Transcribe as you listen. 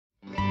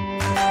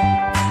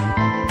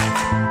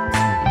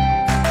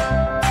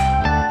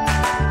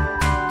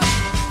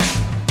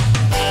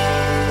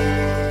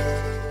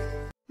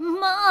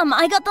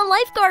I got the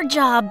lifeguard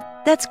job.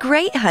 That's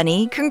great,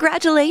 honey.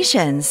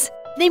 Congratulations.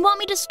 They want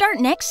me to start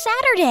next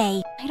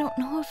Saturday. I don't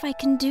know if I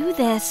can do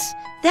this.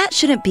 That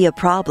shouldn't be a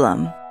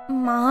problem.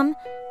 Mom,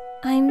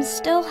 I'm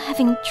still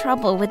having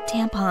trouble with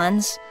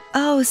tampons.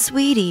 Oh,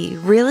 sweetie,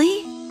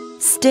 really?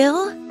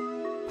 Still?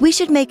 We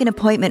should make an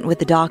appointment with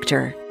the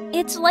doctor.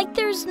 It's like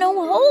there's no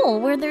hole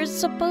where there's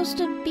supposed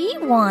to be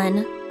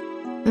one.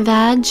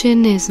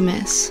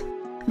 Vaginismus.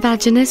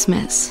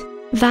 Vaginismus.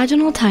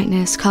 Vaginal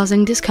tightness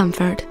causing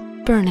discomfort,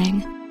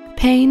 burning,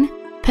 pain,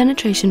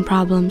 penetration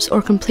problems,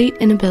 or complete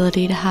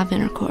inability to have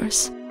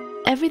intercourse.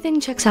 Everything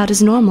checks out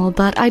as normal,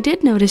 but I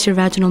did notice your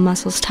vaginal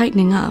muscles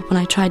tightening up when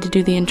I tried to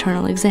do the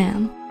internal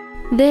exam.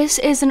 This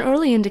is an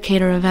early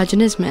indicator of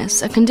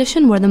vaginismus, a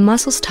condition where the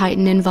muscles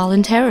tighten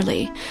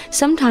involuntarily,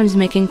 sometimes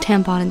making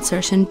tampon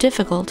insertion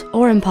difficult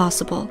or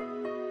impossible.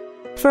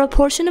 For a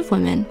portion of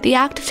women, the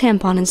act of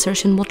tampon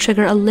insertion will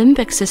trigger a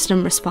limbic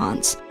system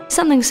response,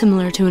 something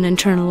similar to an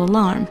internal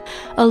alarm,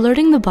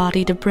 alerting the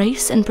body to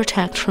brace and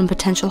protect from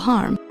potential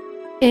harm.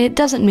 It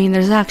doesn't mean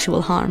there's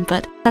actual harm,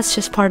 but that's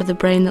just part of the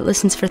brain that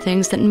listens for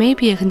things that may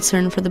be a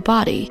concern for the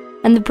body,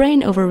 and the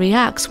brain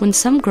overreacts when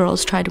some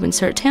girls try to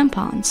insert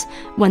tampons.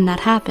 When that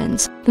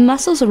happens, the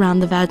muscles around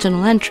the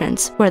vaginal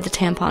entrance, where the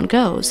tampon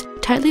goes,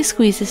 tightly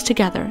squeezes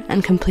together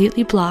and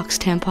completely blocks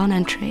tampon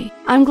entry.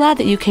 I'm glad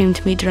that you came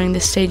to me during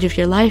this stage of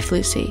your life,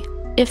 Lucy.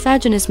 If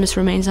vaginismus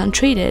remains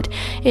untreated,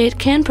 it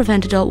can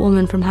prevent adult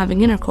women from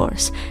having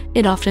intercourse.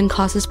 It often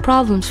causes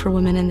problems for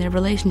women in their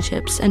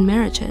relationships and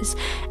marriages,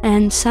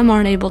 and some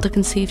aren't able to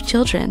conceive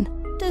children.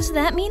 Does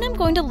that mean I'm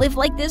going to live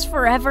like this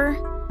forever?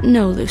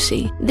 No,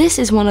 Lucy. This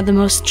is one of the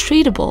most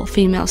treatable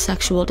female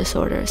sexual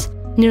disorders.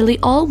 Nearly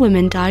all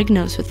women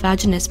diagnosed with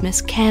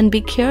vaginismus can be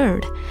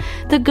cured.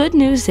 The good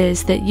news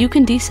is that you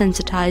can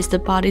desensitize the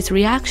body's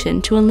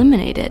reaction to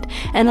eliminate it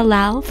and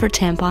allow for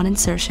tampon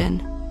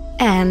insertion.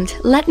 And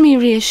let me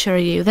reassure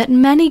you that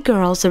many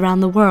girls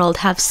around the world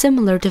have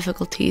similar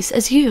difficulties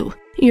as you.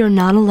 You're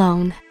not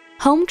alone.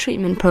 Home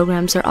treatment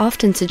programs are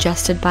often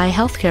suggested by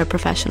healthcare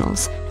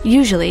professionals.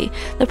 Usually,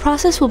 the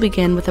process will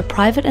begin with a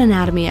private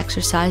anatomy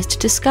exercise to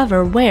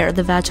discover where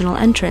the vaginal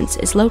entrance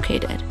is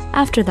located.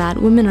 After that,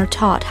 women are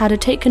taught how to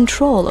take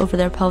control over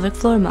their pelvic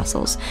floor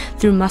muscles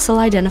through muscle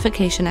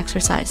identification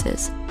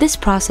exercises. This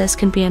process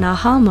can be an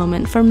aha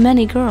moment for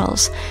many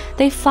girls.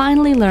 They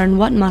finally learn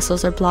what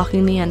muscles are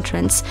blocking the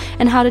entrance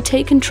and how to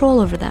take control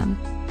over them.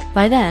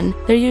 By then,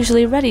 they're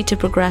usually ready to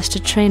progress to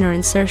trainer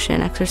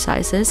insertion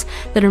exercises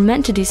that are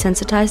meant to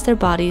desensitize their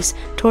bodies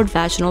toward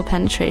vaginal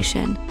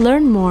penetration.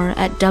 Learn more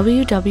at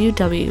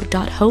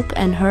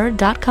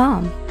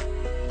www.hopeandher.com.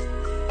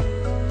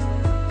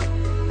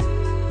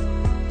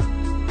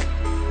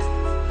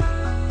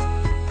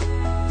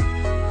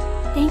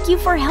 Thank you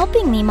for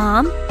helping me,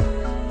 Mom.